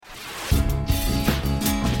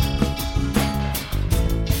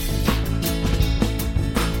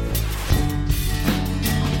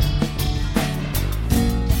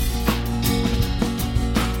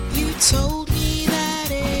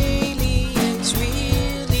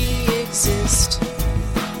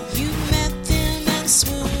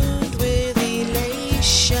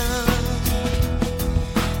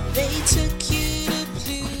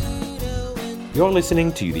You're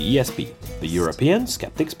listening to the ESP, the European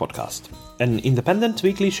Skeptics Podcast, an independent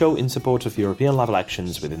weekly show in support of European-level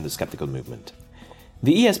actions within the skeptical movement.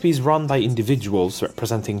 The ESP is run by individuals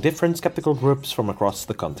representing different skeptical groups from across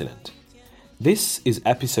the continent. This is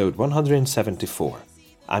episode 174.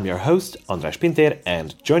 I'm your host, András Pintér,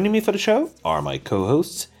 and joining me for the show are my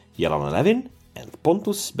co-hosts, Jelena Levin and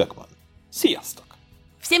Pontus Böckman. Sziasztok!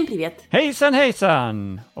 Всем привет!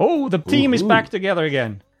 Hejsan! Oh, the team is back together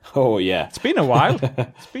again. Oh, yeah. It's been a while.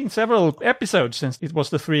 It's been several episodes since it was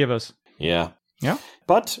the three of us. Yeah. Yeah.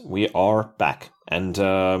 But we are back, and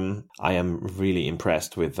I am really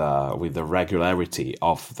impressed with the regularity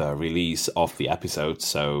of the release of the episodes.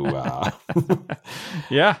 So,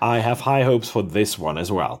 yeah, I have high hopes for this one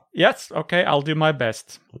as well. Yes. Okay, I'll do my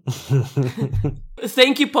best.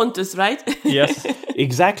 Thank you, Pontus. Right? Yes.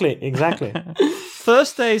 Exactly.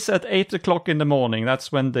 Thursdays at 8 o'clock in the morning.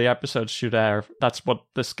 That's when the episodes should air. That's what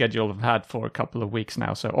the schedule have had for a couple of weeks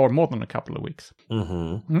now. So, or more than a couple of weeks.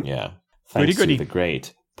 Mm-hmm. Yeah. Thanks to the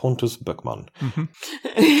great Pontus Böckman. Mm-hmm.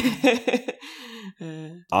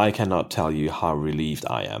 I cannot tell you how relieved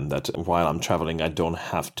I am that while I'm traveling, I don't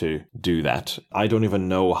have to do that. I don't even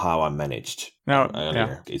know how I managed earlier.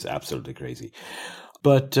 Yeah. It's absolutely crazy.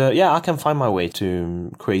 But I can find my way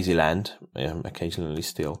to crazy land occasionally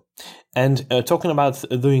still. And talking about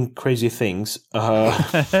doing crazy things,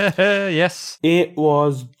 yes, it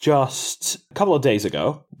was just a couple of days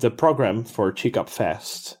ago. The program for Chick-Up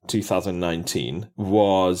Fest 2019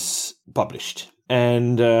 was published,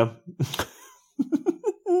 and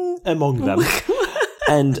among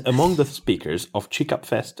the speakers of Chick-Up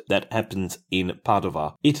Fest that happens in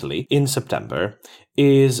Padova, Italy, in September,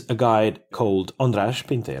 is a guy called András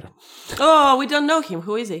Pintér. Oh, we don't know him.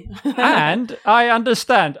 Who is he? And I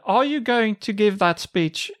understand. Are you going to give that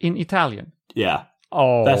speech in Italian? Yeah.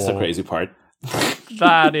 Oh, that's the crazy part.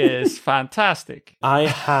 That is fantastic. I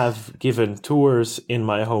have given tours in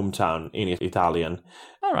my hometown in Italian.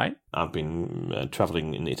 All right. I've been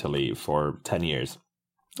traveling in Italy for 10 years.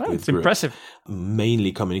 Oh, it's impressive.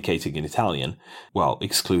 Mainly communicating in Italian. Well,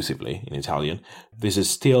 exclusively in Italian. This is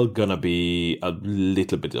still gonna be a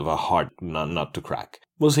little bit of a hard nut to crack.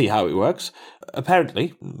 We'll see how it works.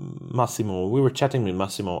 Apparently, Massimo, we were chatting with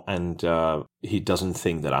Massimo, and he doesn't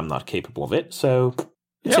think that I'm not capable of it, so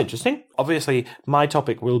it's interesting. Obviously, my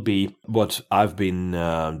topic will be what I've been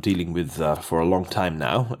dealing with for a long time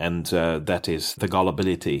now, and that is the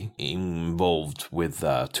gullibility involved with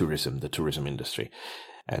tourism, the tourism industry.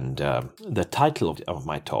 And the title of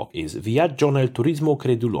my talk is Viaggio nel turismo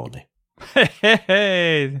credulone.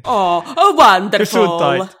 Hey. Oh,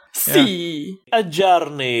 wonderful! Sì. A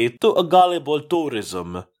journey to a gullible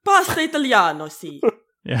tourism. Pasta italiano, sì.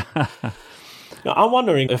 Yeah. Now, I'm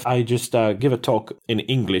wondering if I just give a talk in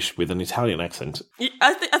English with an Italian accent.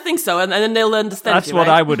 I think so, and then they'll understand. That's you, what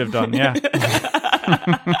right? I would have done, yeah.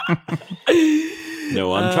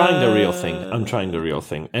 No, I'm trying the real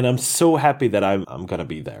thing. And I'm so happy that I'm going to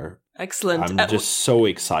be there. Excellent. I'm just so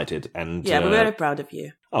excited. And we're very proud of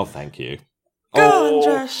you. Oh, thank you. Go on,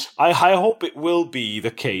 Josh. I hope it will be the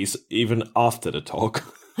case even after the talk.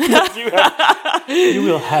 You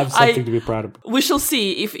will have something to be proud of. We shall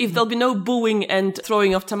see. If there'll be no booing and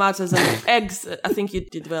throwing of tomatoes and eggs, I think you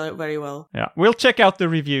did very well. Yeah, we'll check out the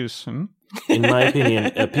reviews. In my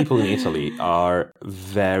opinion, people in Italy are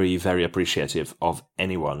very, very appreciative of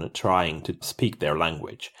anyone trying to speak their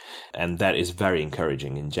language. And that is very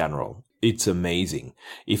encouraging in general. It's amazing.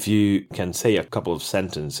 If you can say a couple of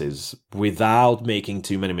sentences without making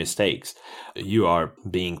too many mistakes, you are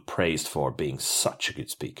being praised for being such a good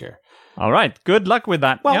speaker. All right. Good luck with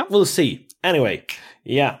that. Well, We'll see. Anyway,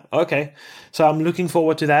 okay. So I'm looking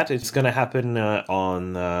forward to that. It's going to happen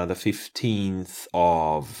on the 15th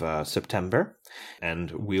of September,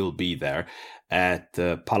 and we'll be there at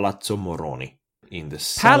Palazzo Moroni in the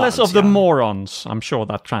Palace of the Morons, I'm sure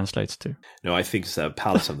that translates to. No, I think it's the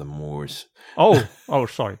Palace of the Moors. Oh,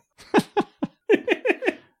 sorry.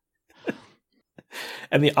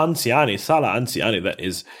 And the Anziani, Sala Anziani,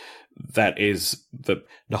 that is the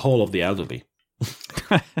whole of the elderly.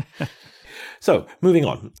 So, moving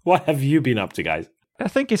on. What have you been up to, guys? I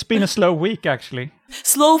think it's been a slow week, actually.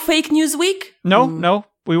 Slow fake news week? No.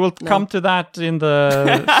 We will come to that in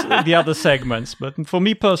the other segments. But for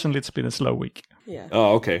me personally, it's been a slow week. Yeah.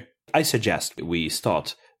 Oh, okay. I suggest we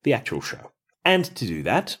start the actual show. And to do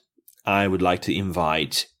that, I would like to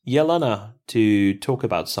invite Jelena to talk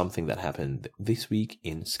about something that happened this week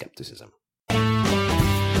in skepticism.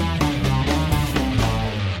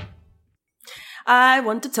 I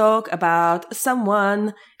want to talk about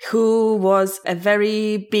someone who was a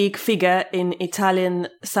very big figure in Italian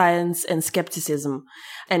science and skepticism.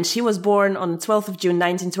 And she was born on the 12th of June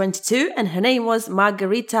 1922, and her name was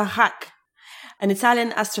Margherita Hack, an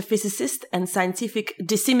Italian astrophysicist and scientific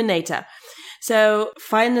disseminator. So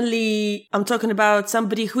finally, I'm talking about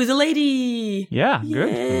somebody who is a lady. Yeah, good.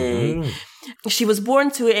 Yay. Mm-hmm. She was born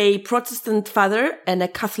to a Protestant father and a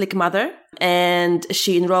Catholic mother, and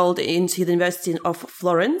she enrolled into the University of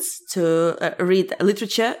Florence to read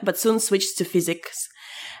literature, but soon switched to physics.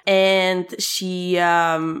 And she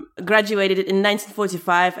graduated in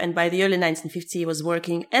 1945, and by the early 1950s was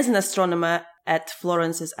working as an astronomer at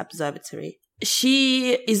Florence's observatory.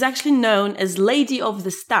 She is actually known as Lady of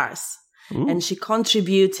the Stars, and she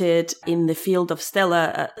contributed in the field of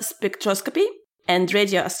stellar spectroscopy and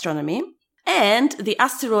radio astronomy. And the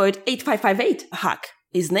asteroid 8558 Hack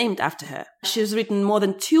is named after her. She has written more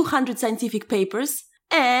than 200 scientific papers,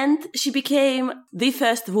 and she became the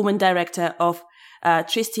first woman director of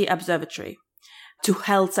TheESP Observatory to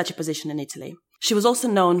hold such a position in Italy. She was also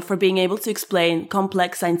known for being able to explain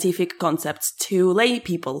complex scientific concepts to lay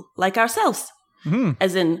people like ourselves,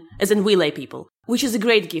 as in we lay people. Which is a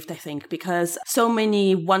great gift, I think, because so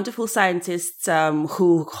many wonderful scientists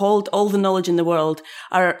who hold all the knowledge in the world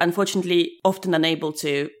are unfortunately often unable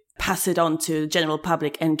to pass it on to the general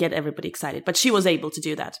public and get everybody excited. But she was able to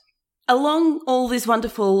do that. Along all these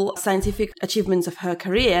wonderful scientific achievements of her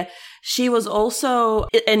career, she was also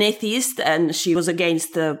an atheist, and she was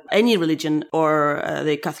against any religion or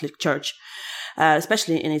the Catholic Church,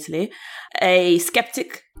 especially in Italy. A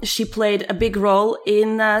skeptic. She played a big role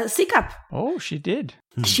in SICAP. Oh, she did.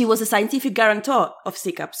 She was a scientific guarantor of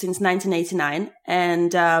SICAP since 1989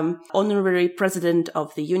 and honorary president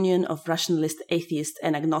of the Union of Rationalist Atheists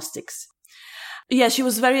and Agnostics. Yeah, she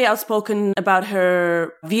was very outspoken about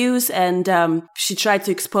her views, and she tried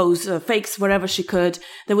to expose fakes wherever she could.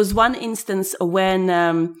 There was one instance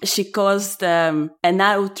when she caused an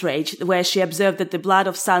outrage where she observed that the blood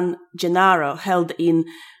of San Gennaro held in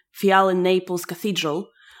Fial in Naples Cathedral,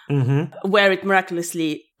 where it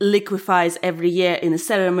miraculously liquefies every year in a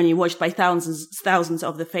ceremony watched by thousands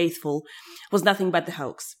of the faithful, was nothing but the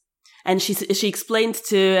hoax. And she explained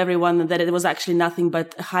to everyone that it was actually nothing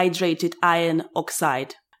but hydrated iron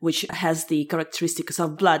oxide, which has the characteristics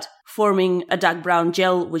of blood, forming a dark brown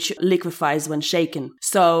gel which liquefies when shaken.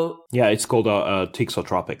 So yeah, it's called a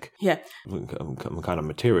thixotropic. Yeah, kind of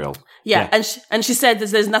material. Yeah. And she said that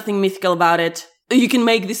there's nothing mythical about it. You can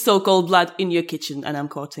make this so-called blood in your kitchen, and I'm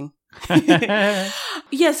quoting.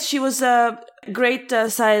 Yes, she was a great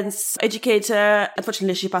science educator.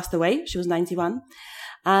 Unfortunately, she passed away. She was 91.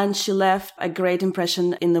 And she left a great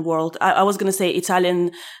impression in the world. I was going to say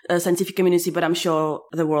Italian scientific community, but I'm sure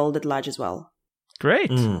the world at large as well.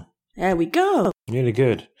 Great. There we go. Really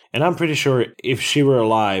good. And I'm pretty sure if she were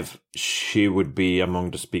alive, she would be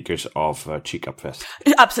among the speakers of Chicap Fest.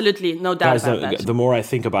 Absolutely, no doubt Guys, about that. The more I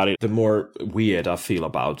think about it, the more weird I feel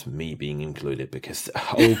about me being included. Because,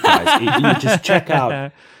 guys, you just check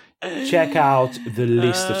out the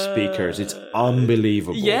list of speakers. It's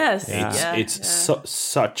unbelievable. Yes. It's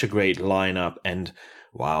such a great lineup, and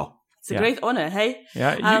wow. It's a great honor, hey?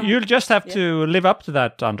 Yeah, you'll just have to live up to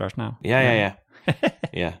that, Andras, now. Yeah.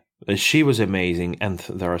 Yeah. She was amazing, and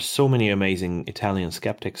there are so many amazing Italian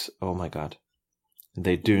skeptics. Oh my God.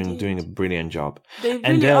 They're doing a brilliant job. They really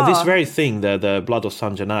and are. This very thing, the blood of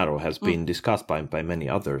San Gennaro, has been discussed by many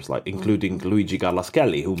others, like including Luigi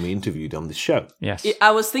Gallascelli, whom we interviewed on this show. Yes.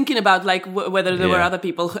 I was thinking about whether there were other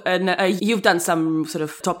people, and you've done some sort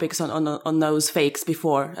of topics on those fakes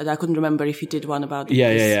before, and I couldn't remember if you did one about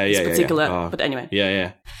this particular. But anyway.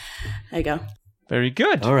 Yeah. There you go. Very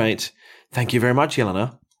good. All right. Thank you very much,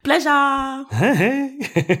 Jelena. Pleasure.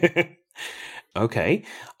 Okay.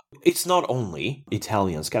 It's not only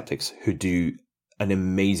Italian skeptics who do an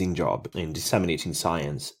amazing job in disseminating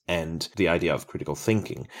science and the idea of critical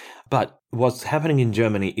thinking, but what's happening in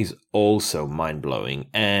Germany is also mind-blowing.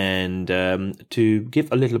 And to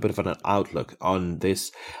give a little bit of an outlook on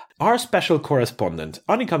this, our special correspondent,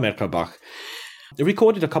 Annika Merkelbach,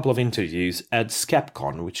 recorded a couple of interviews at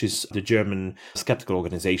SkepCon, which is the German skeptical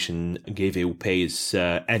organization GWP's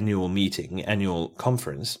annual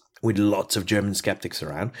conference, with lots of German skeptics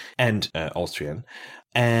around, and Austrian.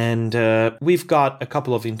 And we've got a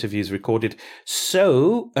couple of interviews recorded,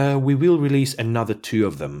 so we will release another 2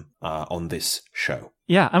 of them on this show.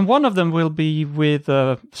 Yeah, and one of them will be with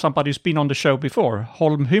somebody who's been on the show before,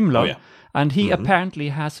 Holm Hümler. Oh, yeah. And he apparently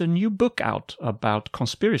has a new book out about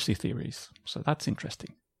conspiracy theories. So that's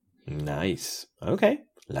interesting. Nice. Okay,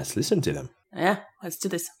 let's listen to them. Yeah, let's do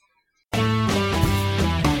this.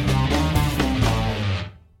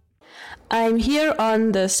 I'm here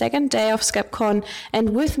on the second day of SkepCon,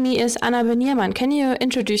 and with me is Anna Beniermann. Can you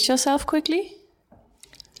introduce yourself quickly?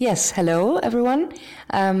 Yes, hello everyone.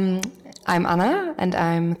 I'm Anna and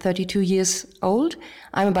I'm 32 years old.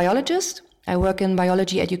 I'm a biologist. I work in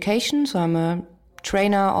biology education, so I'm a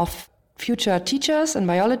trainer of future teachers in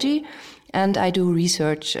biology, and I do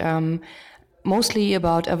research mostly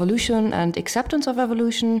about evolution and acceptance of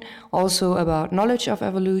evolution, also about knowledge of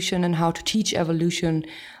evolution and how to teach evolution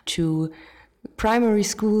to primary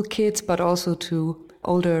school kids, but also to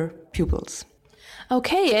older pupils.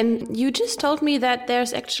 Okay, and you just told me that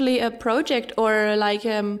there's actually a project or like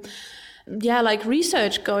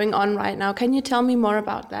research going on right now. Can you tell me more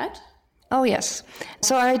about that? Oh, yes.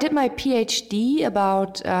 So I did my PhD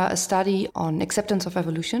about a study on acceptance of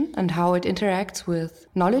evolution and how it interacts with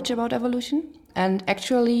knowledge about evolution. And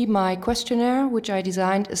actually, my questionnaire, which I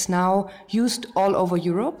designed, is now used all over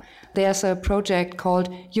Europe. There's a project called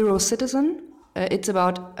EuroCitizen. It's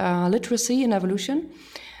about literacy in evolution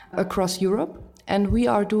across Europe. And we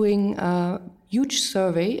are doing a huge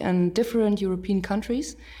survey in different European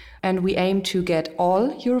countries. And we aim to get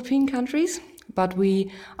all European countries, but we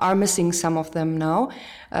are missing some of them now.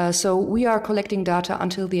 So we are collecting data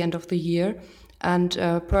until the end of the year. And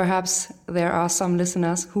perhaps there are some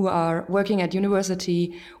listeners who are working at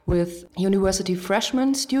university with university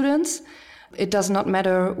freshman students. It does not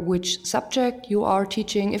matter which subject you are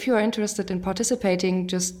teaching. If you are interested in participating,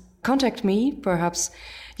 just contact me. Perhaps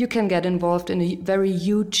you can get involved in a very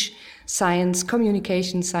huge science,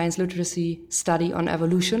 communication, science literacy study on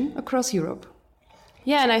evolution across Europe.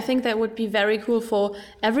 Yeah, and I think that would be very cool for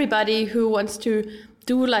everybody who wants to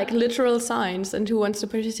do like literal science and who wants to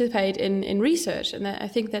participate in research. And I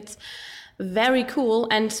think that's very cool.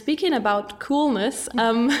 And speaking about coolness,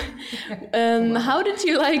 how did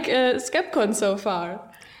you like SkepCon so far?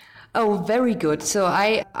 Oh, very good. So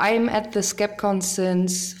I'm at the SkepCon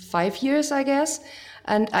since 5 years, I guess.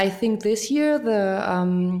 And I think this year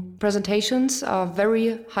the presentations are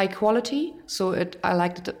very high quality. So I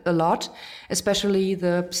liked it a lot, especially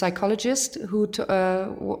the psychologist who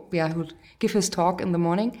give his talk in the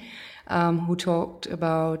morning, who talked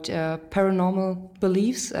about paranormal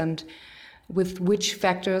beliefs and with which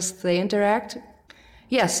factors they interact.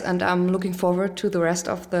 Yes, and I'm looking forward to the rest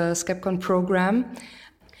of the SkepCon program.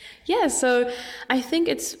 Yeah, so I think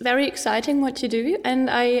it's very exciting what you do, and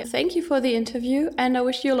I thank you for the interview, and I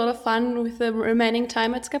wish you a lot of fun with the remaining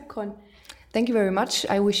time at SkepCon. Thank you very much.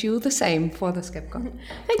 I wish you the same for the SkepCon.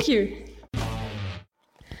 Thank you.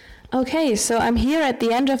 Okay, so I'm here at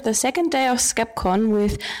the end of the second day of SkepCon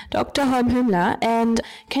with Dr. Holm-Hümmler, and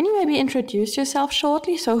can you maybe introduce yourself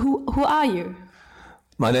shortly? So who are you?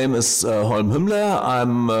 My name is Holm-Hümmler.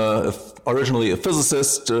 I'm originally a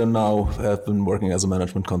physicist, now have been working as a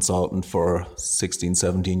management consultant for 16,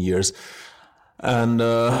 17 years. And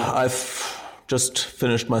I've just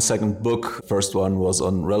finished my second book. First one was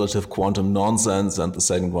on relative quantum nonsense, and the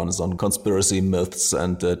second one is on conspiracy myths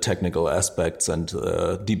and technical aspects and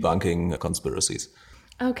debunking conspiracies.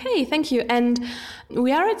 Okay, thank you. And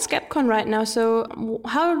we are at SkepCon right now, so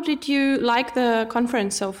how did you like the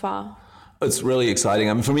conference so far? It's really exciting.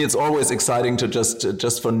 I mean, for me, it's always exciting to just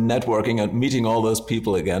for networking and meeting all those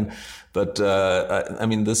people again. But I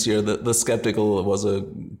mean, this year the Skeptical was a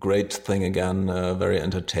great thing again, very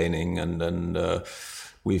entertaining, and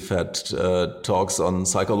we've had talks on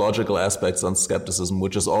psychological aspects on skepticism,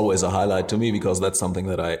 which is always a highlight to me because that's something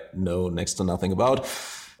that I know next to nothing about,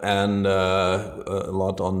 and a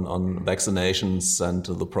lot on vaccinations and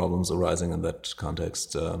the problems arising in that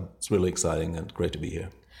context. It's really exciting and great to be here.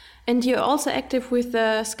 And you're also active with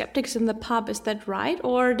the Skeptics in the Pub, is that right?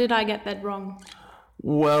 Or did I get that wrong?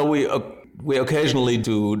 Well, we occasionally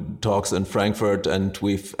do talks in Frankfurt, and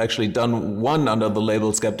we've actually done one under the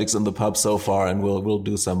label Skeptics in the Pub so far, and we'll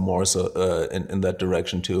do some more in that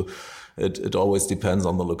direction too. It always depends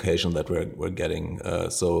on the location that we're getting.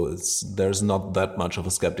 So there's not that much of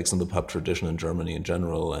a Skeptics in the Pub tradition in Germany in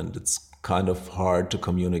general, and it's kind of hard to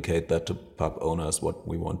communicate that to pub owners what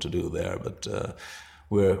we want to do there. But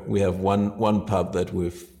we have one pub that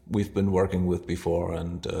we've been working with before,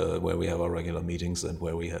 and where we have our regular meetings, and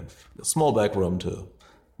where we have a small back room to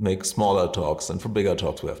make smaller talks, and for bigger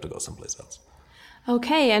talks we have to go someplace else.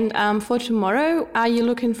 Okay, and for tomorrow, are you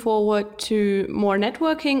looking forward to more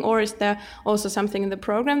networking, or is there also something in the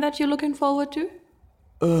program that you're looking forward to?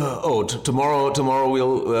 Tomorrow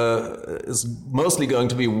is mostly going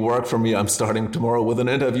to be work for me. I'm starting tomorrow with an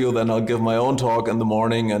interview, then I'll give my own talk in the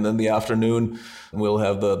morning, and in the afternoon we'll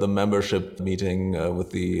have the membership meeting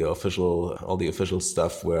with all the official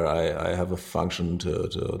stuff, where I have a function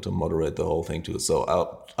to moderate the whole thing too. So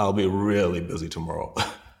I'll be really busy tomorrow.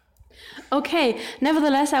 Okay,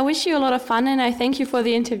 nevertheless, I wish you a lot of fun and I thank you for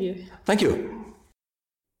the interview. Thank you.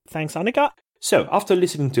 Thanks, Annika. So, after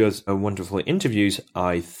listening to those wonderful interviews,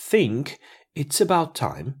 I think it's about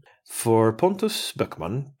time for Pontus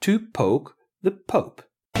Böckman to poke the Pope.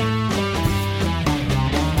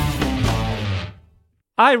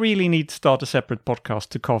 I really need to start a separate podcast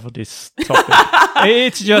to cover this topic.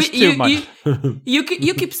 It's just too much. You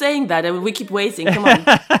keep saying that and we keep waiting. Come on.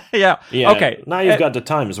 Yeah. Okay. Now you've got the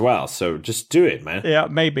time as well, so just do it, man. Yeah,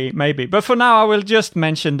 maybe. But for now, I will just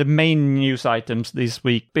mention the main news items this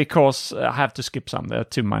week because I have to skip some. There are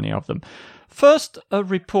too many of them. First, a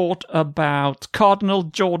report about Cardinal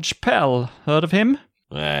George Pell. Heard of him?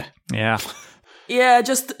 Yeah. Yeah,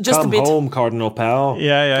 just Come a bit. home, Cardinal Pell.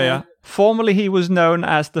 Yeah. Formerly, he was known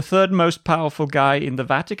as the third most powerful guy in the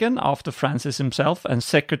Vatican after Francis himself and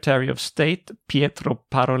Secretary of State Pietro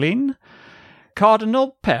Parolin.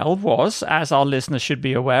 Cardinal Pell was, as our listeners should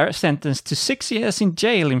be aware, sentenced to 6 years in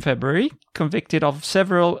jail in February, convicted of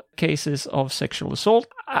several cases of sexual assault.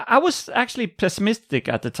 I was actually pessimistic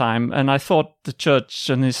at the time, and I thought the church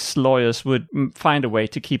and his lawyers would find a way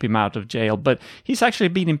to keep him out of jail, but he's actually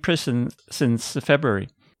been in prison since February.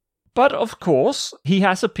 But of course, he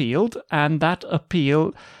has appealed, and that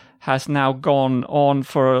appeal has now gone on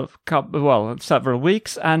for several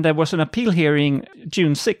weeks, and there was an appeal hearing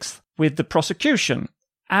June 6th with the prosecution,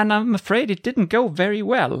 and I'm afraid it didn't go very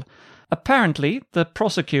well. Apparently, the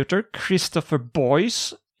prosecutor, Christopher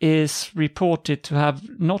Boyce, is reported to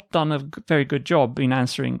have not done a very good job in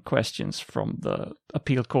answering questions from the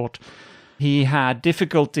appeal court. He had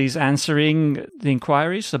difficulties answering the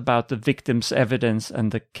inquiries about the victim's evidence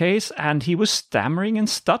and the case, and he was stammering and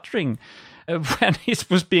stuttering when he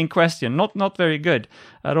was being questioned. Not very good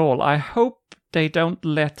at all. I hope they don't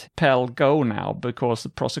let Pell go now because the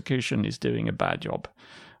prosecution is doing a bad job.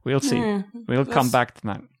 We'll see. We'll come back to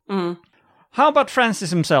that. How about Francis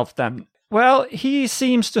himself then? Well, he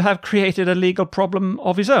seems to have created a legal problem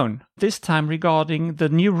of his own, this time regarding the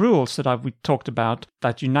new rules that we talked about,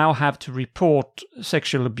 that you now have to report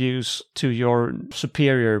sexual abuse to your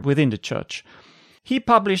superior within the church. He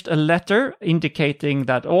published a letter indicating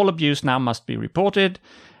that all abuse now must be reported.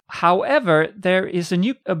 However, there is a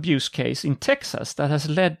new abuse case in Texas that has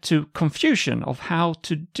led to confusion of how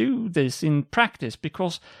to do this in practice,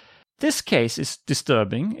 because this case is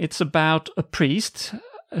disturbing. It's about a priest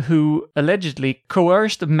who allegedly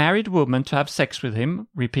coerced a married woman to have sex with him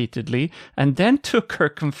repeatedly and then took her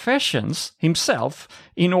confessions himself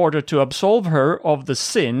in order to absolve her of the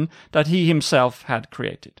sin that he himself had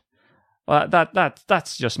created.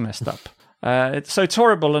 That's just messed up. So it's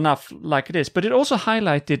horrible enough like it is, but it also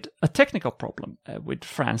highlighted a technical problem with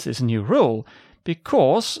Francis' new rule,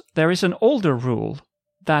 because there is an older rule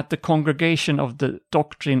that the Congregation of the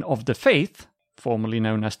Doctrine of the Faith, formerly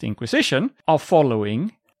known as the Inquisition, are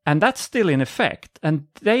following, and that's still in effect. And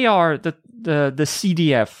they are the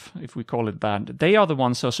CDF, if we call it that. They are the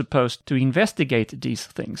ones who are supposed to investigate these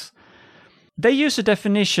things. They use a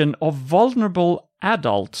definition of vulnerable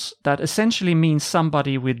adults that essentially means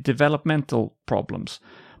somebody with developmental problems.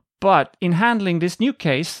 But in handling this new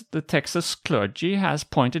case, the Texas clergy has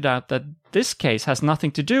pointed out that this case has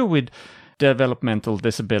nothing to do with developmental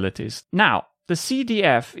disabilities. Now, the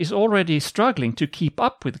CDF is already struggling to keep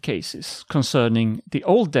up with cases concerning the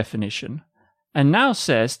old definition, and now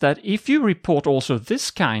says that if you report also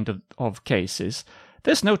this kind of cases,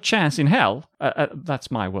 there's no chance in hell,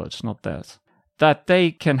 that's my words, not theirs, that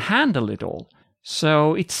they can handle it all.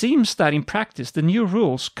 So it seems that in practice the new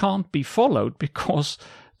rules can't be followed because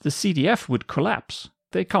the CDF would collapse.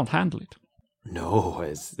 They can't handle it. No,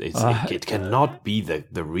 it cannot be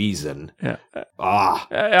the reason. Yeah.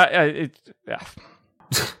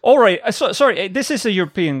 All right. Sorry, this is a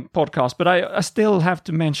European podcast, but I still have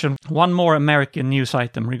to mention one more American news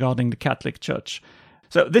item regarding the Catholic Church.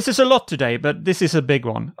 So this is a lot today, but this is a big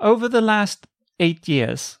one. Over the last 8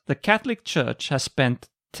 years, the Catholic Church has spent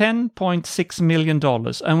 $10.6 million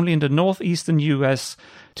only in the northeastern US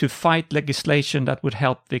to fight legislation that would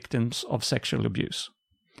help victims of sexual abuse.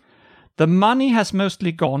 The money has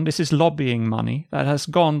mostly gone, this is lobbying money, that has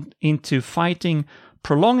gone into fighting,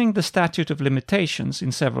 prolonging the statute of limitations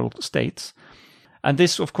in several states. And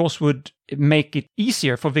this, of course, would make it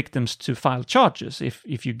easier for victims to file charges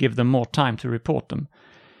if you give them more time to report them.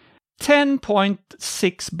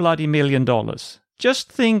 $10.6 bloody million.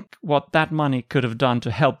 Just think what that money could have done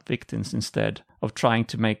to help victims instead of trying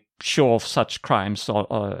to make sure such crimes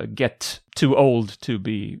get too old to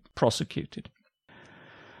be prosecuted.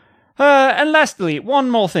 And lastly, one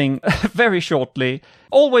more thing, very shortly.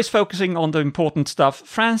 Always focusing on the important stuff,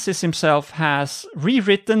 Francis himself has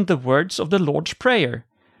rewritten the words of the Lord's Prayer.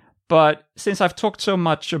 But since I've talked so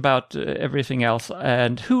much about everything else,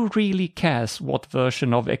 and who really cares what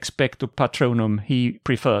version of Expecto Patronum he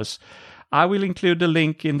prefers, I will include a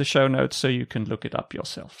link in the show notes so you can look it up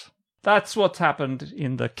yourself. That's what happened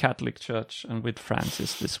in the Catholic Church and with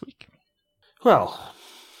Francis this week. Well,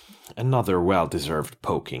 another well-deserved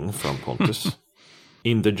poking from Pontus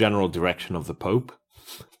in the general direction of the Pope.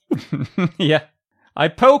 Yeah. I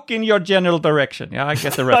poke in your general direction. Yeah, I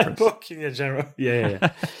get the reference. I poke in your general...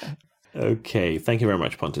 Yeah. Okay, thank you very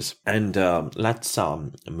much, Pontus. And let's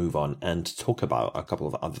move on and talk about a couple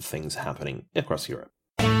of other things happening across Europe.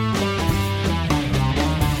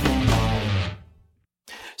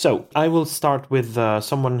 So I will start with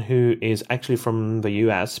someone who is actually from the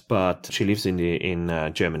US, but she lives in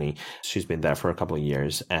Germany. She's been there for a couple of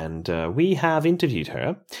years, and we have interviewed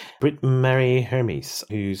her, Britt Mary Hermes,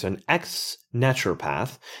 who's an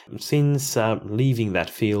ex-naturopath. Since leaving that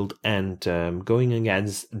field and going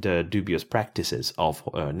against the dubious practices of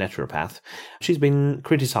naturopath, she's been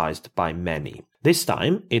criticized by many. This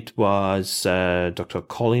time it was Dr.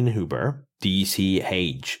 Colin Huber,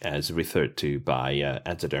 DCH, as referred to by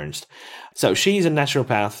Edzard Ernst. So she's a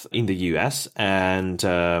naturopath in the US and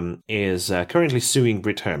is currently suing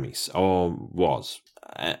Britt Hermes, or was.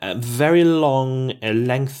 A very long,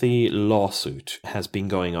 lengthy lawsuit has been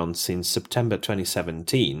going on since September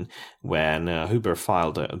 2017, when Huber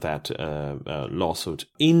filed that lawsuit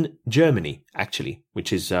in Germany, actually,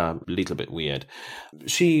 which is a little bit weird.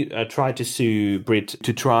 She tried to sue Britt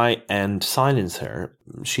to try and silence her.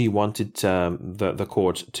 She wanted the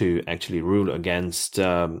court to actually rule against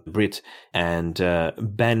Britt and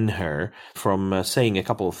ban her from saying a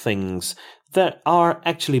couple of things that are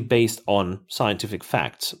actually based on scientific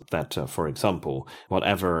facts. That, for example,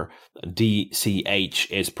 whatever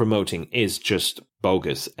DCH is promoting is just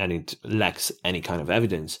bogus and it lacks any kind of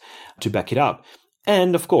evidence to back it up.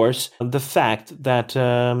 And, of course, the fact that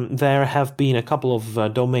there have been a couple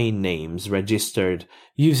of domain names registered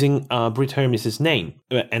using Britt Hermes' name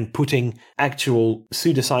and putting actual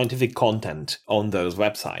pseudoscientific content on those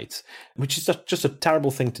websites, which is just a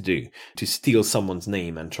terrible thing to do, to steal someone's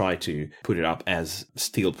name and try to put it up as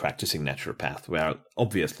still practicing naturopath, where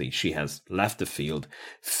obviously she has left the field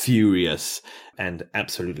furious and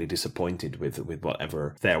absolutely disappointed with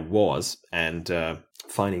whatever there was, and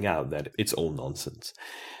finding out that it's all nonsense.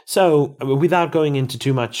 So, without going into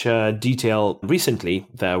too much detail, recently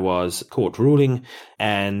there was a court ruling,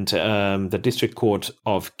 and the District Court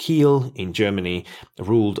of Kiel in Germany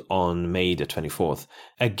ruled on May the 24th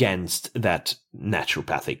against that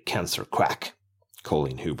naturopathic cancer quack,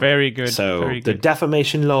 Colin Huber. Very good. So very the good.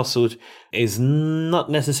 defamation lawsuit is not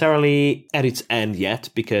necessarily at its end yet,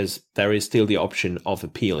 because there is still the option of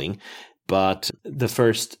appealing. But the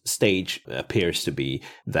first stage appears to be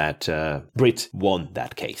that Britt won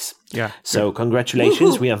that case. Yeah. So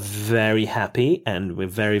congratulations. We are very happy, and we're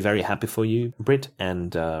very, very happy for you, Britt.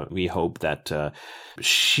 And we hope that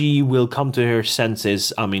she will come to her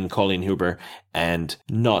senses, Colin Huber, and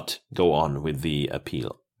not go on with the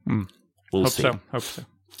appeal. We'll see. Hope so.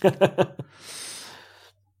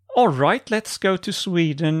 All right, let's go to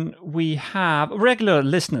Sweden. We have regular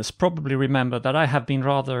listeners probably remember that I have been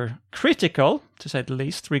rather critical, to say the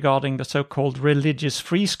least, regarding the so-called religious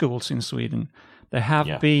free schools in Sweden. There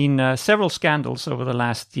have been several scandals over the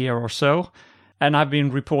last year or so, and I've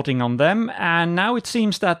been reporting on them. And now it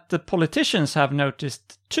seems that the politicians have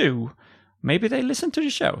noticed too. Maybe they listen to the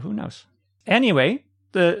show, who knows? Anyway,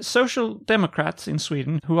 the Social Democrats in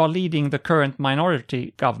Sweden, who are leading the current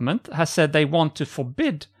minority government, has said they want to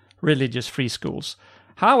forbid religious free schools.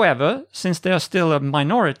 However, since they are still a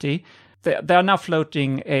minority, they are now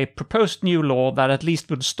floating a proposed new law that at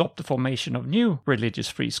least would stop the formation of new religious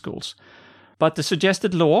free schools. But the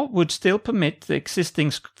suggested law would still permit the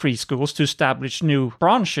existing free schools to establish new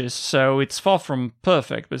branches, so it's far from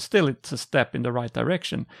perfect, but still it's a step in the right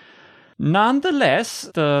direction.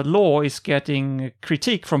 Nonetheless, the law is getting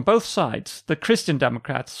critique from both sides. The Christian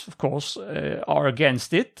Democrats, of course, are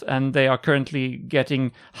against it, and they are currently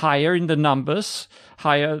getting higher in the numbers,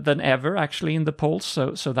 higher than ever, actually, in the polls,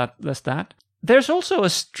 so there's that. There's also a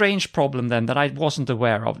strange problem, then, that I wasn't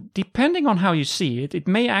aware of. Depending on how you see it, it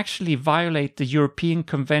may actually violate the European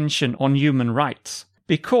Convention on Human Rights,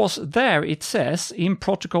 because there it says, in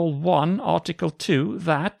Protocol 1, Article 2,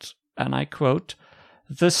 that, and I quote,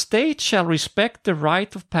 "The state shall respect the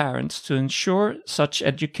right of parents to ensure such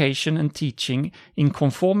education and teaching in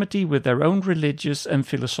conformity with their own religious and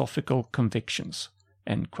philosophical convictions."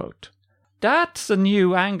 End quote. That's a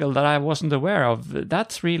new angle that I wasn't aware of.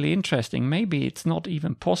 That's really interesting. Maybe it's not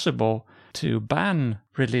even possible to ban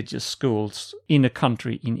religious schools in a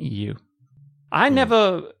country in EU. I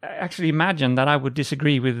never actually imagined that I would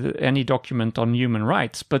disagree with any document on human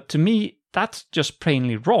rights, but to me, that's just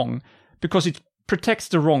plainly wrong, because it protects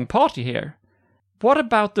the wrong party here. What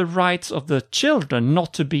about the rights of the children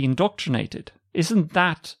not to be indoctrinated? Isn't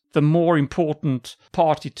that the more important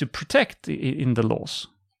party to protect in the laws?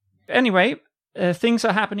 Anyway, things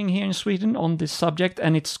are happening here in Sweden on this subject,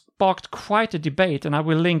 and it's sparked quite a debate, and I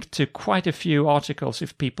will link to quite a few articles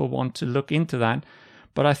if people want to look into that.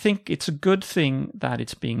 But I think it's a good thing that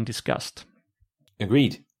it's being discussed.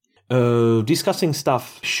 Agreed. Discussing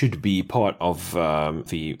stuff should be part of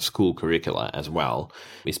the school curricula as well,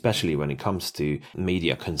 especially when it comes to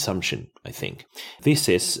media consumption, I think. This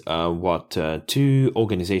is what two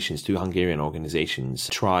Hungarian organizations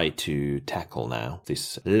try to tackle now,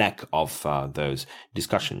 this lack of those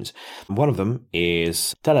discussions. One of them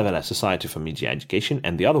is Televele Society for Media Education,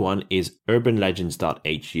 and the other one is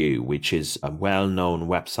urbanlegends.hu, which is a well-known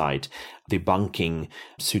website debunking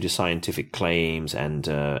pseudoscientific claims and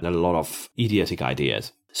a lot of idiotic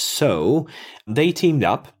ideas. So they teamed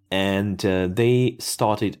up and they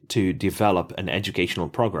started to develop an educational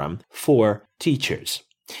program for teachers.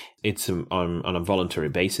 It's on a voluntary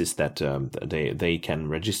basis that they can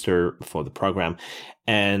register for the program.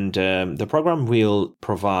 And the program will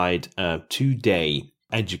provide a 2-day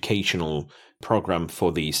educational program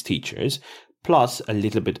for these teachers, plus a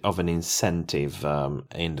little bit of an incentive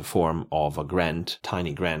in the form of a grant,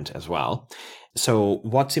 tiny grant as well. So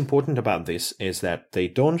what's important about this is that they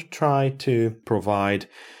don't try to provide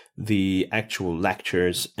the actual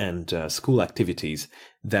lectures and school activities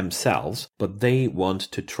themselves, but they want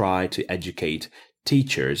to try to educate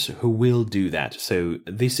teachers who will do that. So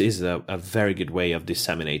this is a very good way of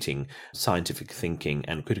disseminating scientific thinking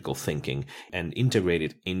and critical thinking and integrate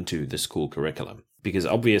it into the school curriculum. Because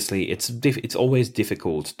obviously it's always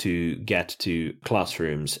difficult to get to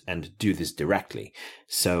classrooms and do this directly.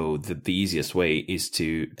 So the easiest way is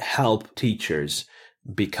to help teachers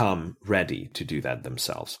become ready to do that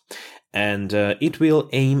themselves. And it will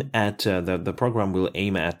aim at, the program will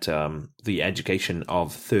aim at the education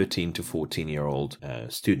of 13 to 14-year-old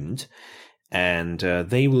students. And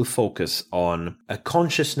they will focus on a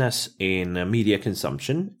consciousness in media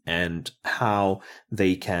consumption and how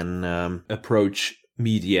they can approach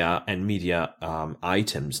media and media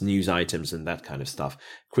items, news items and that kind of stuff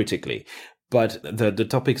critically. But the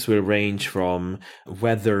topics will range from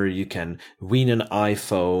whether you can win an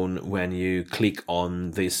iPhone when you click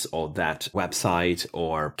on this or that website,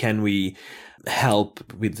 or can we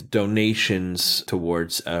help with donations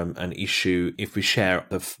towards an issue if we share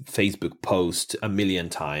the Facebook post 1 million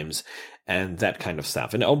times, and that kind of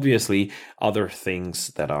stuff. And obviously other things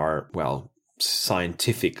that are, well,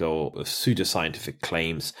 scientific or pseudoscientific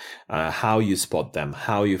claims, how you spot them,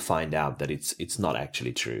 how you find out that it's not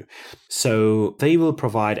actually true. So they will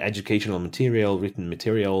provide educational material, written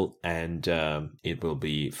material, and it will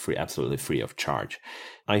be absolutely free of charge.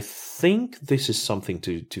 I think this is something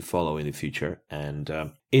to follow in the future, and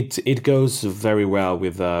it goes very well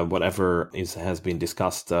with whatever has been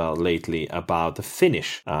discussed lately about the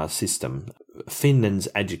Finnish system, Finland's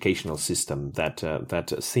educational system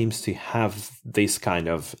that seems to have this kind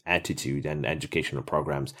of attitude and educational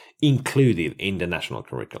programs included in the national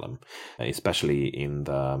curriculum, especially in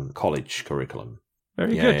the college curriculum.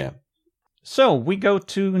 Very good. Yeah. So we go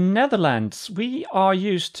to Netherlands. We are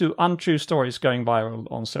used to untrue stories going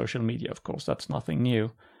viral on social media, of course, that's nothing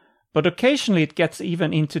new. But occasionally it gets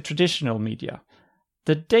even into traditional media.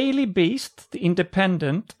 The Daily Beast, The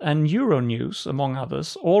Independent, and Euronews, among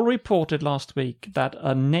others, all reported last week that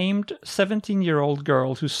a named 17-year-old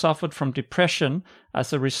girl who suffered from depression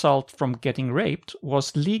as a result from getting raped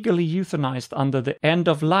was legally euthanized under the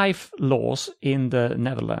end-of-life laws in the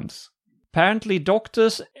Netherlands. Apparently,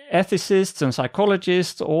 doctors, ethicists, and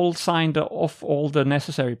psychologists all signed off all the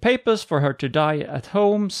necessary papers for her to die at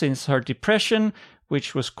home, since her depression,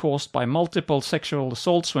 which was caused by multiple sexual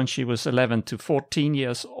assaults when she was 11 to 14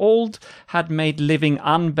 years old, had made living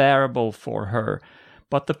unbearable for her.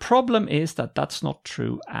 But the problem is that that's not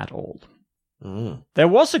true at all. There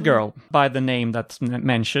was a girl by the name that's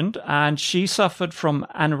mentioned, and she suffered from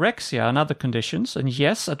anorexia and other conditions. And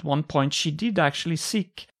yes, at one point she did actually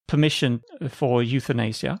seek permission for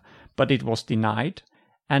euthanasia, but it was denied.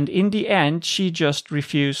 And in the end, she just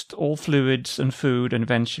refused all fluids and food and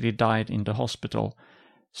eventually died in the hospital.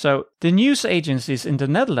 So the news agencies in the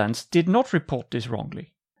Netherlands did not report this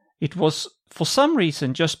wrongly. It was, for some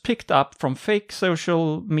reason, just picked up from fake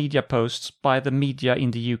social media posts by the media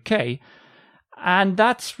in the UK. And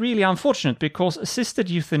that's really unfortunate because assisted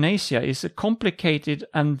euthanasia is a complicated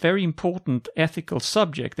and very important ethical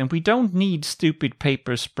subject, and we don't need stupid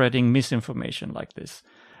papers spreading misinformation like this.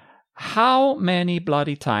 How many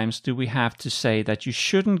bloody times do we have to say that you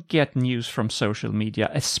shouldn't get news from social media,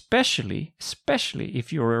 especially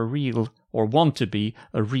if you're a real or want to be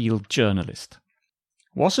a real journalist?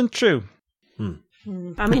 Wasn't true.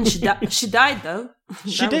 I mean, she died though.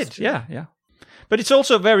 She did, yeah. But it's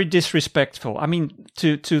also very disrespectful. I mean,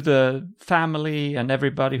 to the family and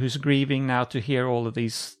everybody who's grieving now to hear all of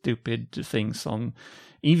these stupid things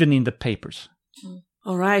even in the papers.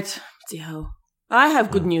 All right, Tiho. I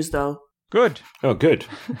have good news though. Good. Oh, good.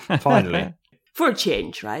 Finally. For a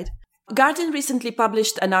change, right? Guardian recently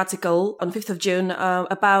published an article on 5th of June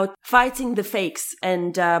about fighting the fakes.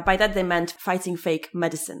 And by that they meant fighting fake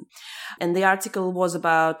medicine. And the article was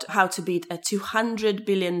about how to beat a $200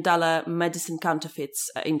 billion medicine counterfeits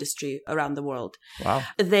industry around the world. Wow.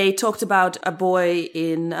 They talked about a boy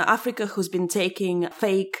in Africa who's been taking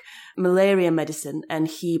fake malaria medicine, and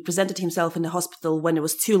he presented himself in the hospital when it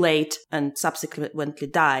was too late and subsequently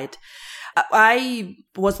died. I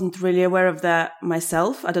wasn't really aware of that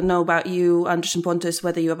myself. I don't know about you, Andrus and Pontus,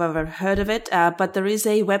 whether you have ever heard of it, but there is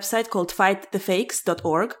a website called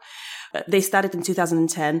fightthefakes.org. They started in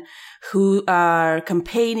 2010, who are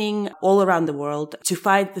campaigning all around the world to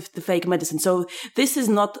fight the fake medicine. So this is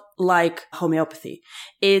not like homeopathy.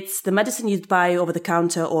 It's the medicine you'd buy over the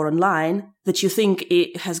counter or online that you think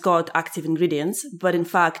it has got active ingredients, but in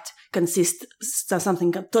fact consists of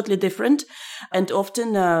something totally different, and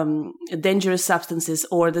often dangerous substances,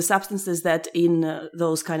 or the substances that in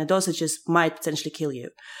those kind of dosages might potentially kill you.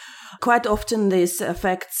 Quite often this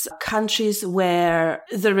affects countries where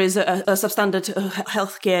there is a substandard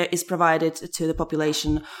healthcare is provided to the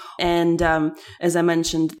population. And as I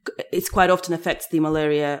mentioned, it quite often affects the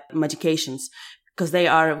malaria medications because they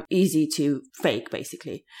are easy to fake,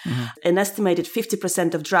 basically. Mm-hmm. An estimated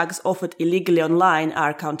 50% of drugs offered illegally online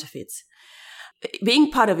are counterfeits.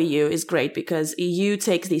 Being part of EU is great because EU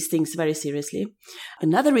takes these things very seriously.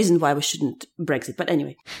 Another reason why we shouldn't Brexit, but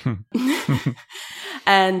anyway.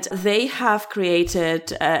 And they have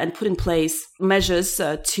created and put in place measures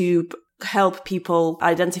to help people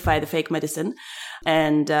identify the fake medicine.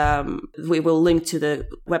 And we will link to the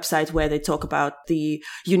website where they talk about the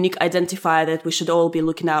unique identifier that we should all be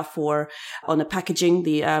looking out for on the packaging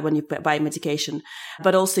when you buy medication.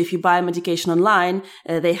 But also if you buy medication online,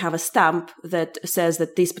 they have a stamp that says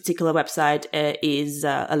that this particular website is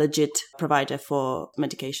a legit provider for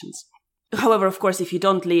medications. However, of course, if you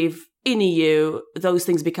don't live in EU, those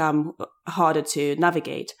things become harder to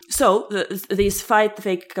navigate. So this Fight the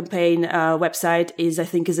Fake campaign website is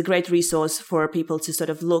a great resource for people to sort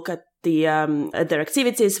of look at at their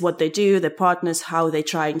activities, what they do, their partners, how they're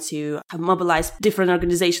trying to mobilize different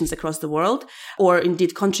organizations across the world, or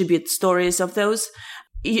indeed contribute stories of those.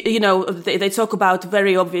 You know, they talk about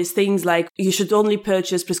very obvious things like you should only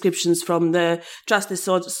purchase prescriptions from the trusted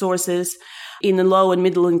sources. In the low and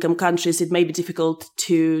middle income countries, it may be difficult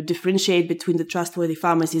to differentiate between the trustworthy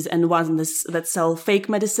pharmacies and ones that sell fake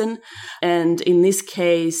medicine. And in this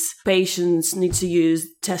case, patients need to use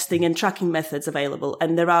testing and tracking methods available.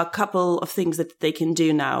 And there are a couple of things that they can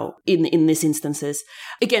do now in these instances.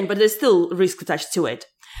 Again, but there's still risk attached to it.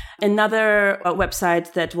 Another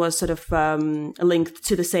website that was sort of linked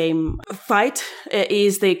to the same fight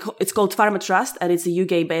it's called PharmaTrust, and it's a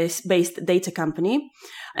UK-based data company.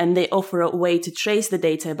 And they offer a way to trace the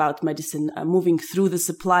data about medicine moving through the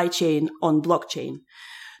supply chain on blockchain.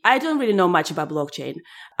 I don't really know much about blockchain,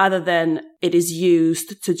 other than it is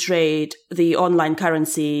used to trade the online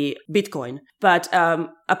currency Bitcoin. But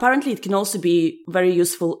apparently it can also be very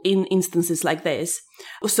useful in instances like this.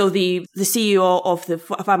 So the CEO of the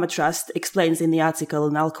PharmaTrust explains in the article,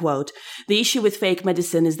 and I'll quote, "The issue with fake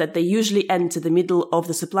medicine is that they usually enter the middle of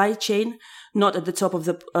the supply chain, not at the top of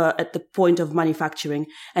at the point of manufacturing.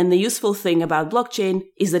 And the useful thing about blockchain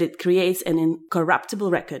is that it creates an incorruptible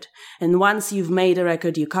record. And once you've made a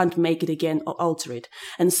record, you can't make it again or alter it.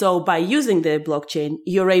 And so by using the blockchain,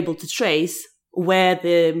 you're able to trace where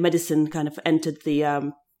the medicine kind of entered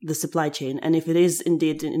the supply chain. And if it is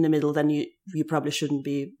indeed in the middle, then you probably shouldn't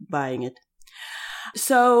be buying it."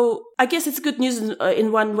 So I guess it's good news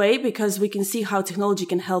in one way, because we can see how technology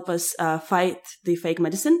can help us fight the fake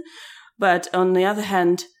medicine. But on the other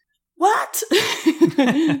hand, what?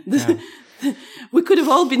 We could have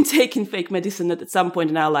all been taking fake medicine at some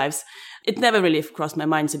point in our lives. It never really crossed my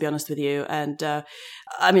mind, to be honest with you. And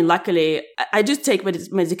I mean, luckily, I do take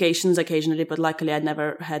medications occasionally, but luckily I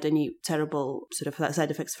never had any terrible sort of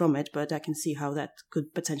side effects from it. But I can see how that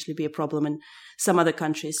could potentially be a problem in some other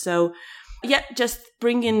countries. So Yeah, just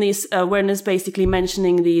bring in this awareness, basically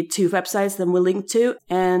mentioning the 2 websites that we'll link to,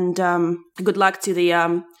 and good luck to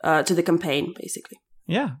the campaign, basically.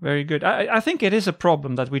 Yeah, very good. I think it is a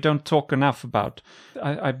problem that we don't talk enough about.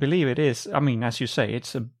 I believe it is. I mean, as you say,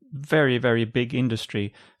 it's a very, very big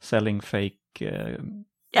industry selling fake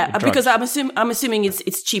drugs. Because I'm assuming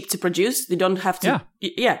it's cheap to produce. You don't have to.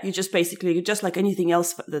 Yeah, you just basically, just like anything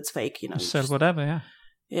else that's fake, sell whatever. Yeah.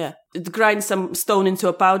 Yeah, grind some stone into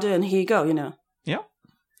a powder, and here you go. Yeah.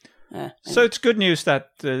 So it's good news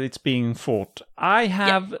that it's being fought. I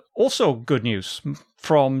have also good news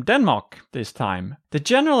from Denmark this time. The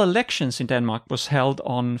general elections in Denmark was held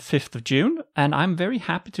on 5th of June, and I'm very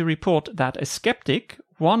happy to report that a skeptic,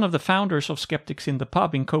 one of the founders of Skeptics in the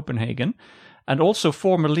Pub in Copenhagen, and also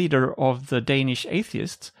former leader of the Danish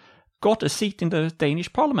atheists, got a seat in the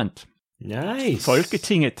Danish parliament. Nice.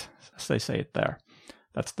 Folketinget, as they say it there.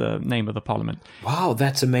 That's the name of the parliament. Wow,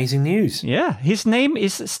 that's amazing news. Yeah, his name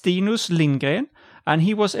is Stinus Lindgren, and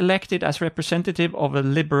he was elected as representative of a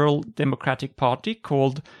liberal democratic party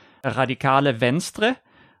called Radikale Venstre,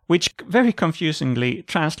 which very confusingly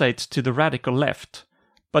translates to the radical left.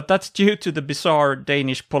 But that's due to the bizarre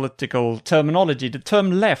Danish political terminology. The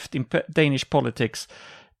term left in Danish politics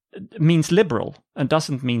means liberal and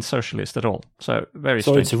doesn't mean socialist at all. So very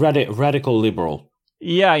strange. So it's a radical liberal.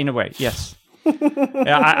 Yeah, in a way, yes.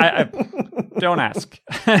 I don't ask.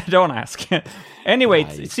 Don't ask. Anyway,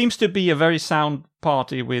 Nice. it seems to be a very sound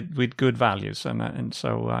party with good values, and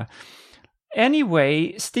so.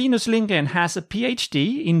 Anyway, Stinus Lindgren has a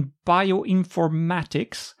PhD in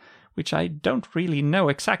bioinformatics, which I don't really know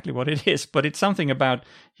exactly what it is, but it's something about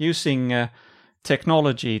using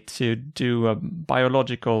technology to do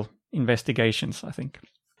biological investigations, I think.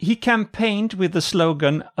 He campaigned with the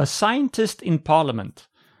slogan, "A scientist in parliament."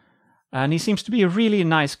 And he seems to be a really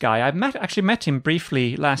nice guy. I actually met him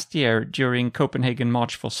briefly last year during Copenhagen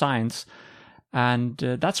March for Science. And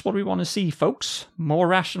that's what we want to see, folks. More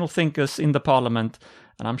rational thinkers in the parliament.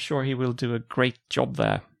 And I'm sure he will do a great job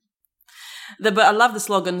there. But I love the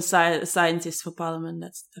slogan, scientists for parliament.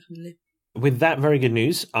 That's definitely... With that very good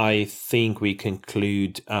news, I think we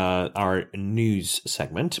conclude our news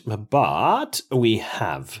segment. But we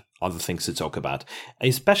have other things to talk about.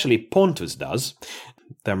 Especially Pontus does.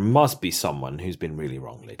 There must be someone who's been really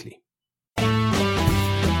wrong lately.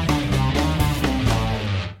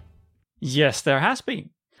 Yes, there has been.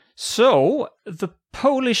 So, the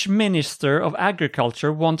Polish Minister of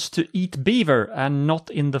Agriculture wants to eat beaver, and not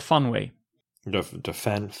in the fun way. The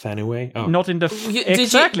fanny way? Oh. Not in the...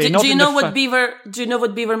 exactly. Do you know what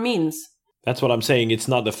beaver means? That's what I'm saying. It's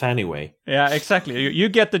not the fanny way. Yeah, exactly. You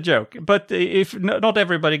get the joke. But if not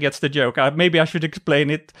everybody gets the joke, maybe I should explain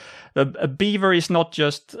it. A beaver is not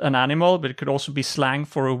just an animal, but it could also be slang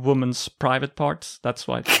for a woman's private parts. That's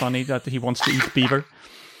why it's funny that he wants to eat beaver.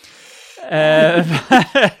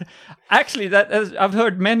 Actually, I've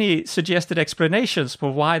heard many suggested explanations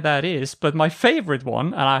for why that is, but my favorite one,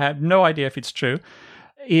 and I have no idea if it's true,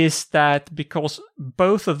 is that because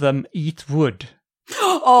both of them eat wood.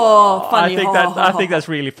 Oh, funny. I think that's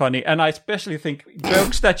really funny, and I especially think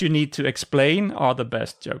jokes that you need to explain are the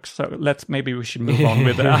best jokes. So maybe we should move on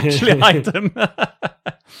with the actual item.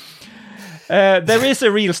 There is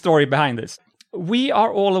a real story behind this. We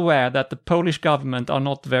are all aware that the Polish government are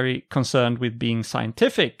not very concerned with being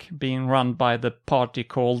scientific, being run by the party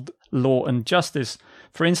called Law and Justice.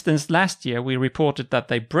 For instance, last year we reported that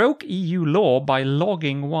they broke EU law by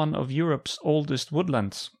logging one of Europe's oldest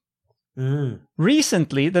woodlands.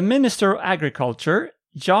 Recently, the Minister of Agriculture,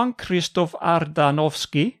 Jan Krzysztof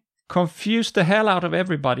Ardanowski, confused the hell out of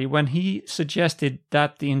everybody when he suggested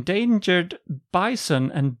that the endangered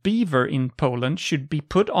bison and beaver in Poland should be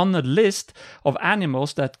put on the list of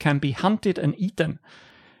animals that can be hunted and eaten.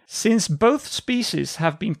 Since both species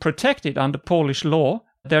have been protected under Polish law,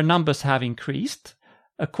 their numbers have increased.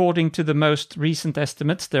 According to the most recent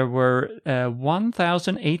estimates, there were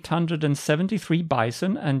 1,873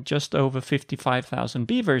 bison and just over 55,000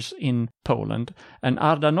 beavers in Poland. And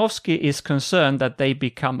Ardanowski is concerned that they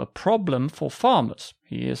become a problem for farmers.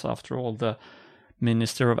 He is, after all, the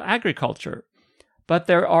Minister of Agriculture. But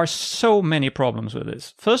there are so many problems with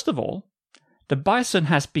this. First of all, the bison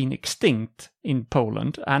has been extinct in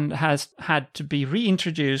Poland and has had to be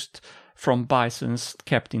reintroduced from bisons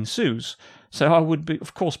kept in zoos. So I would,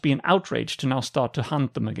 of course, be an outrage to now start to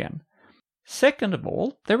hunt them again. Second of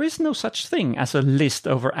all, there is no such thing as a list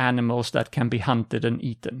over animals that can be hunted and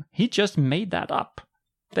eaten. He just made that up.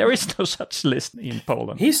 There is no such list in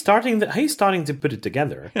Poland. He's starting to put it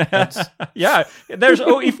together. Yeah,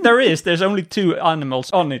 if there is, there's only 2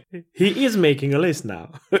 animals on it. He is making a list now.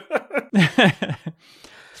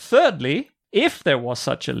 thirdly, if there was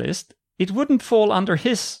such a list, it wouldn't fall under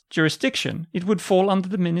his jurisdiction. It would fall under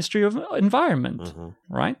the Ministry of Environment,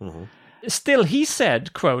 right? Still, he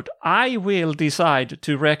said, quote, "I will decide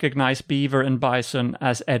to recognize beaver and bison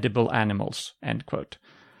as edible animals," end quote.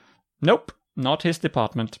 Nope, not his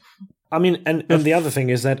department. I mean, and the other thing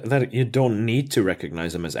is that you don't need to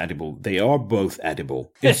recognize them as edible. They are both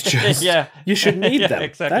edible. It's just, you should need them.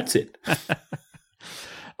 Exactly. That's it.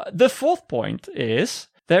 The fourth point is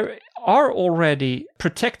there are already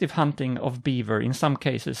protective hunting of beaver in some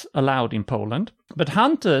cases allowed in Poland, but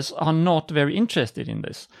hunters are not very interested in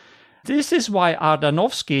this. This is why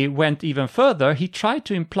Ardanowski went even further. He tried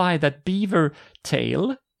to imply that beaver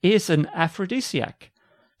tail is an aphrodisiac.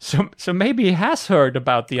 So maybe he has heard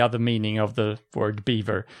about the other meaning of the word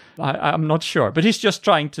beaver. I'm not sure, but he's just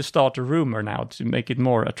trying to start a rumor now to make it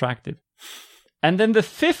more attractive. And then the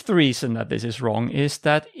fifth reason that this is wrong is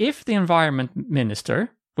that if the environment minister,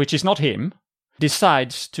 which is not him,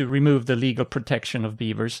 decides to remove the legal protection of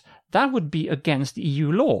beavers, that would be against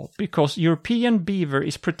EU law, because European beaver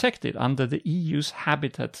is protected under the EU's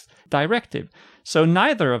Habitats Directive. So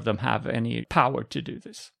neither of them have any power to do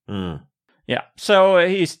this. Yeah, so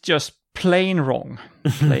he's just plain wrong.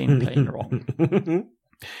 Plain wrong.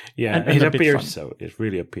 Yeah, and it appears so. It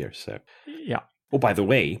really appears so. Yeah. Oh, by the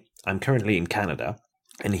way, I'm currently in Canada,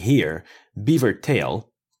 and here, beaver tail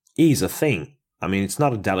is a thing. I mean, it's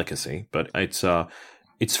not a delicacy, but it's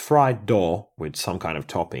fried dough with some kind of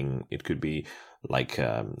topping. It could be like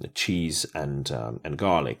cheese and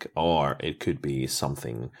garlic, or it could be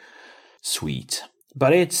something sweet.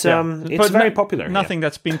 But it's very popular. Nothing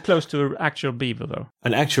that's been close to actual beaver, though.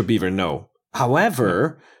 An actual beaver, no.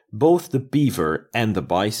 However, both the beaver and the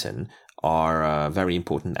bison are very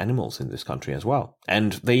important animals in this country as well.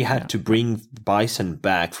 And they had to bring bison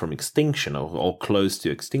back from extinction or close to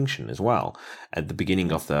extinction as well at the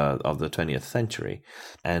beginning of the 20th century.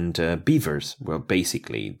 And beavers were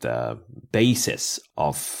basically the basis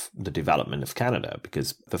of the development of Canada,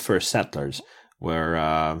 because the first settlers were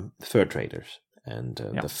fur traders. And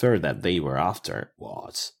the fur that they were after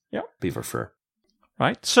was beaver fur.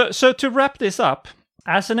 Right. So to wrap this up,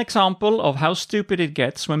 as an example of how stupid it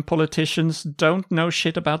gets when politicians don't know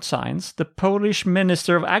shit about science, the Polish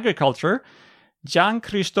Minister of Agriculture, Jan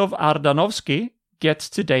Krzysztof Ardanowski, gets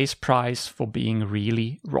today's prize for being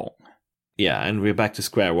really wrong. Yeah, and we're back to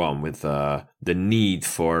square one with the need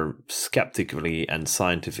for skeptically and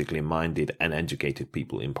scientifically minded and educated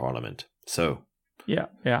people in Parliament. So... Yeah.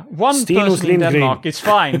 One person in Denmark is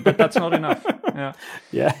fine, but that's not enough.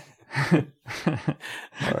 Yeah. All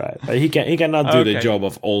right. But he cannot do the job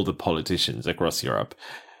of all the politicians across Europe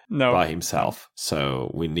by himself.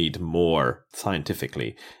 So we need more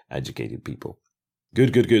scientifically educated people.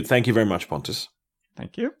 Good. Thank you very much, Pontus.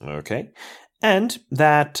 Thank you. Okay. And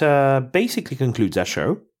that basically concludes our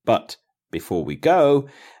show. But before we go,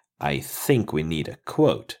 I think we need a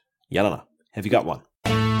quote. Jelena, have you got one?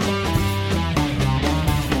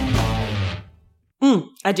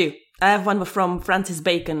 I do. I have one from Francis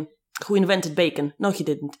Bacon, who invented bacon. No, he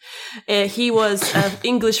didn't. He was an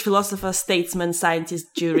English philosopher, statesman, scientist,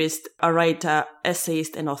 jurist, a writer,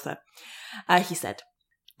 essayist, and author. He said,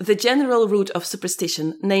 "The general root of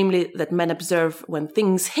superstition, namely that men observe when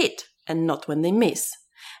things hit and not when they miss,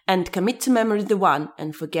 and commit to memory the one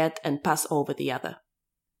and forget and pass over the other."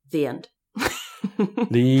 The end.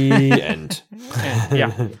 The end.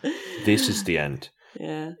 Yeah. This is the end.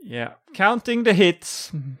 Yeah. Counting the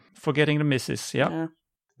hits, forgetting the misses. Yeah.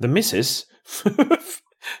 The misses?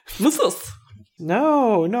 Misses?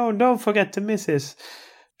 No, don't forget the misses.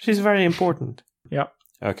 She's very important. Yeah.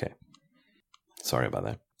 Okay. Sorry about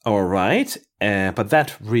that. All right. But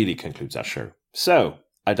that really concludes our show. So,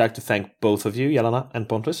 I'd like to thank both of you, Jelena and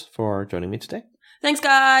Pontus, for joining me today. Thanks,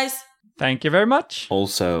 guys. Thank you very much.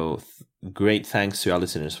 Also, great thanks to our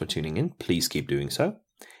listeners for tuning in. Please keep doing so.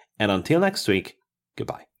 And until next week,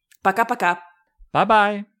 goodbye. Пока-пока.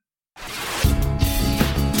 Bye-bye.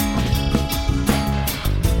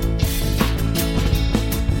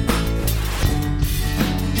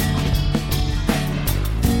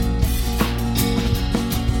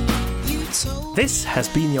 This has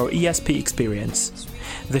been your ESP experience.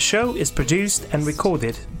 The show is produced and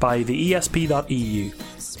recorded by TheESP.eu.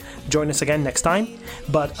 Join us again next time,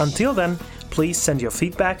 but until then, please send your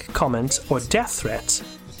feedback, comments, or death threats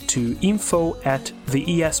to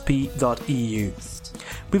info@theesp.eu.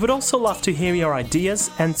 We would also love to hear your ideas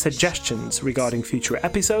and suggestions regarding future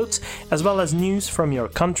episodes, as well as news from your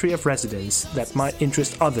country of residence that might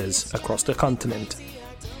interest others across the continent.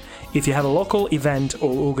 If you have a local event or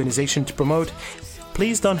organization to promote,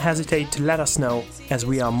 please don't hesitate to let us know, as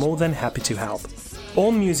we are more than happy to help.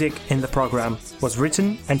 All music in the program was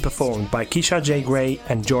written and performed by Keisha J. Gray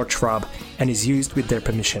and George Schwab and is used with their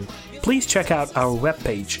permission. Please check out our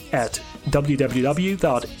webpage at www.theesp.eu,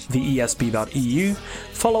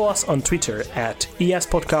 follow us on Twitter at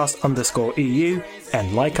espodcast_EU,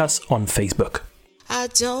 and like us on Facebook. I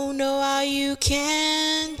don't know how you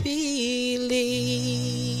can believe.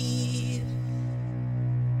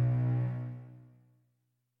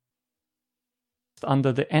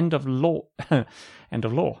 Under the end of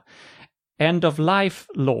life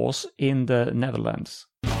laws in the Netherlands.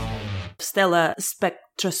 Stellar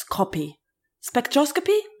spectroscopy.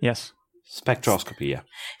 Spectroscopy? Yes. Spectroscopy, yeah.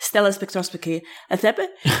 Stellar spectroscopy.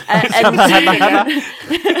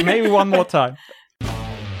 Maybe one more time.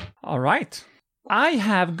 All right. I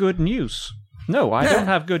have good news. No, I don't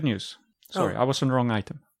have good news. Sorry, I was on the wrong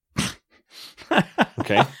item.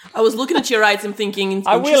 Okay. I was looking at your item thinking...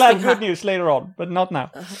 I will have good news later on, but not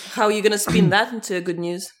now. How are you going to spin that into good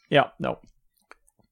news? Yeah, no.